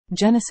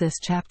Genesis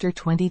chapter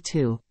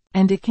 22.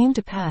 And it came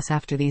to pass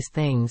after these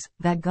things,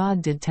 that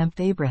God did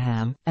tempt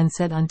Abraham, and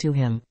said unto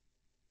him,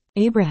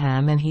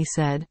 Abraham, and he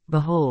said,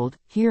 Behold,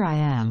 here I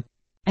am.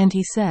 And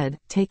he said,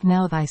 Take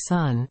now thy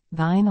son,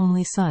 thine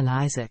only son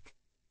Isaac,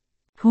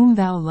 whom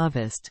thou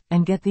lovest,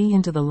 and get thee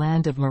into the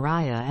land of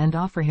Moriah, and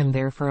offer him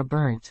there for a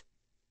burnt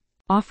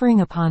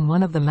offering upon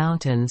one of the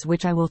mountains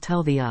which I will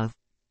tell thee of.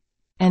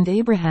 And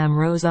Abraham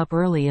rose up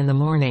early in the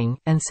morning,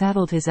 and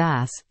saddled his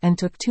ass, and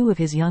took 2 of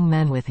his young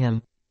men with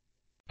him,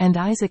 and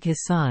Isaac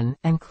his son,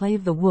 and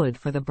clave the wood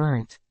for the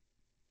burnt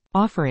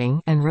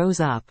offering, and rose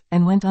up,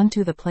 and went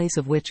unto the place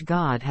of which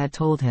God had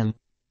told him.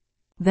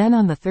 Then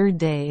on the 3rd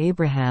day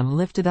Abraham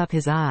lifted up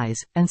his eyes,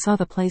 and saw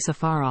the place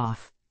afar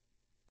off.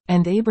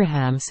 And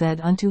Abraham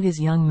said unto his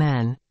young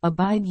men,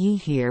 Abide ye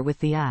here with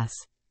the ass,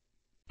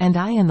 and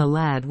I and the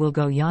lad will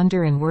go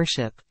yonder and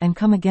worship, and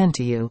come again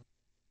to you.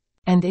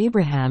 And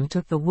Abraham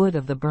took the wood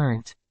of the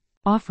burnt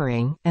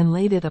offering, and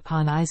laid it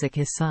upon Isaac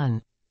his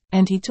son.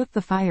 And he took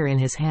the fire in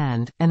his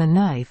hand, and a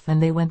knife, and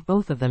they went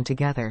both of them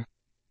together.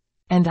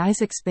 And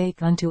Isaac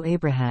spake unto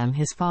Abraham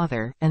his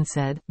father, and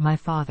said, My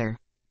father.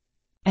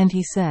 And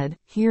he said,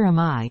 Here am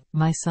I,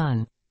 my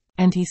son.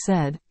 And he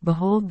said,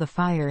 Behold the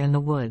fire and the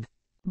wood,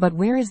 but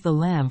where is the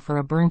lamb for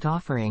a burnt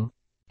offering?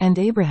 And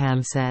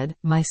Abraham said,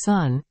 My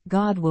son,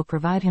 God will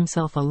provide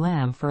himself a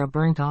lamb for a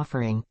burnt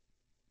offering.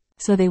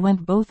 So they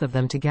went both of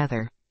them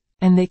together.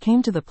 And they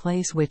came to the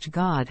place which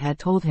God had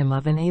told him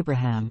of, and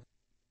Abraham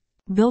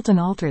built an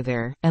altar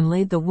there, and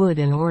laid the wood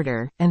in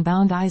order, and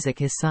bound Isaac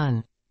his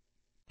son,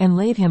 and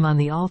laid him on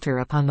the altar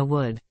upon the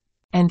wood.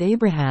 And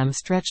Abraham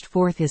stretched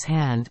forth his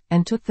hand,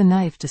 and took the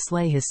knife to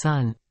slay his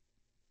son.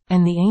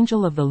 And the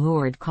angel of the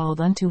Lord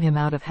called unto him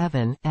out of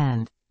heaven,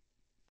 and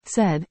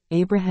said,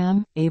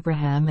 Abraham,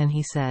 Abraham, and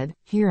he said,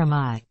 Here am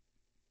I.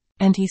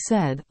 And he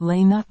said,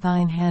 Lay not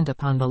thine hand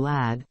upon the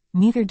lad,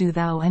 neither do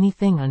thou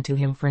anything unto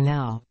him, for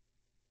now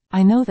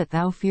I know that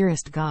thou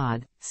fearest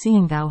God,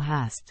 seeing thou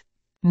hast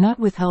not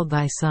withheld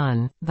thy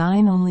son,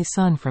 thine only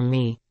son, from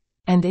me.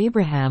 And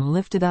Abraham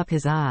lifted up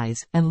his eyes,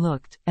 and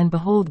looked, and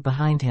behold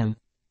behind him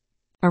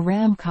a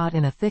ram caught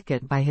in a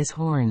thicket by his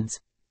horns.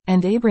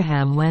 And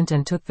Abraham went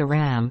and took the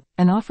ram,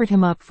 and offered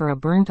him up for a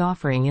burnt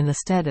offering in the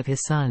stead of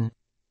his son.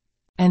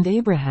 And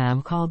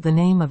Abraham called the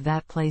name of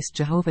that place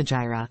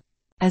Jehovah-Jireh.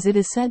 As it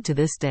is said to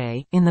this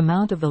day, In the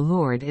mount of the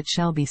Lord it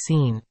shall be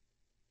seen.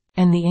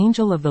 And the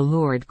angel of the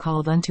Lord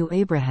called unto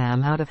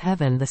Abraham out of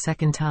heaven the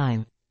 2nd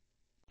time,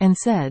 and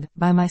said,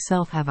 By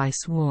myself have I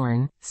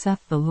sworn,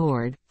 saith the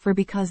Lord, for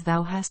because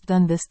thou hast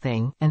done this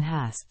thing, and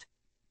hast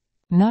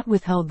not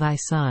withheld thy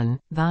son,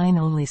 thine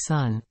only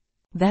son,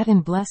 that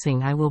in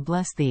blessing I will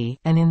bless thee,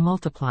 and in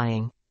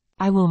multiplying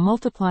I will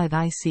multiply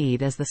thy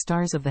seed as the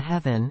stars of the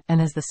heaven,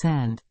 and as the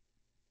sand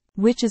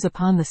which is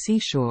upon the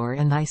seashore,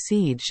 and thy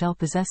seed shall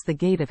possess the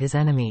gate of his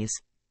enemies.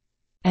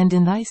 And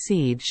in thy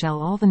seed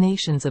shall all the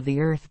nations of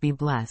the earth be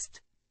blessed,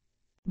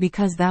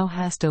 because thou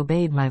hast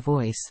obeyed my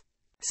voice.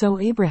 So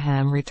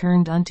Abraham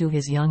returned unto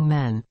his young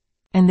men,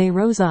 and they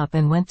rose up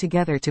and went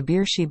together to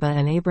Beersheba,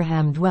 and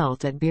Abraham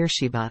dwelt at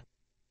Beersheba.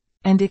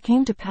 And it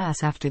came to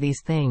pass after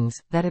these things,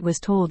 that it was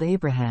told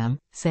Abraham,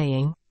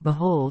 saying,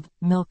 Behold,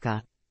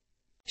 Milcah,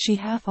 she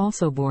hath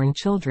also borne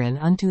children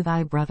unto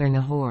thy brother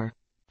Nahor,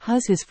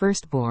 Huz his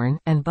firstborn,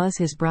 and Buz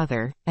his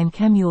brother, and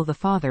Kemuel the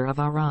father of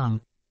Aram,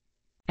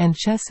 and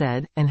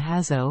Chesed, and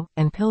Hazo,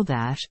 and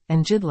Pildash,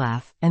 and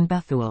Jidlaph, and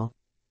Bethuel.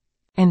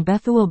 And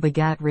Bethuel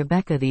begat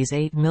Rebekah. These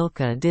 8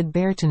 Milcah did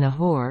bear to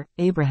Nahor,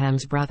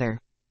 Abraham's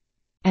brother.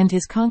 And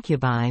his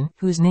concubine,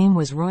 whose name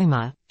was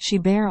Roimah, she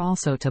bare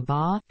also to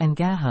Ba, and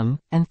Gaham,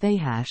 and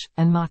Thahash,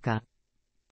 and Makkah.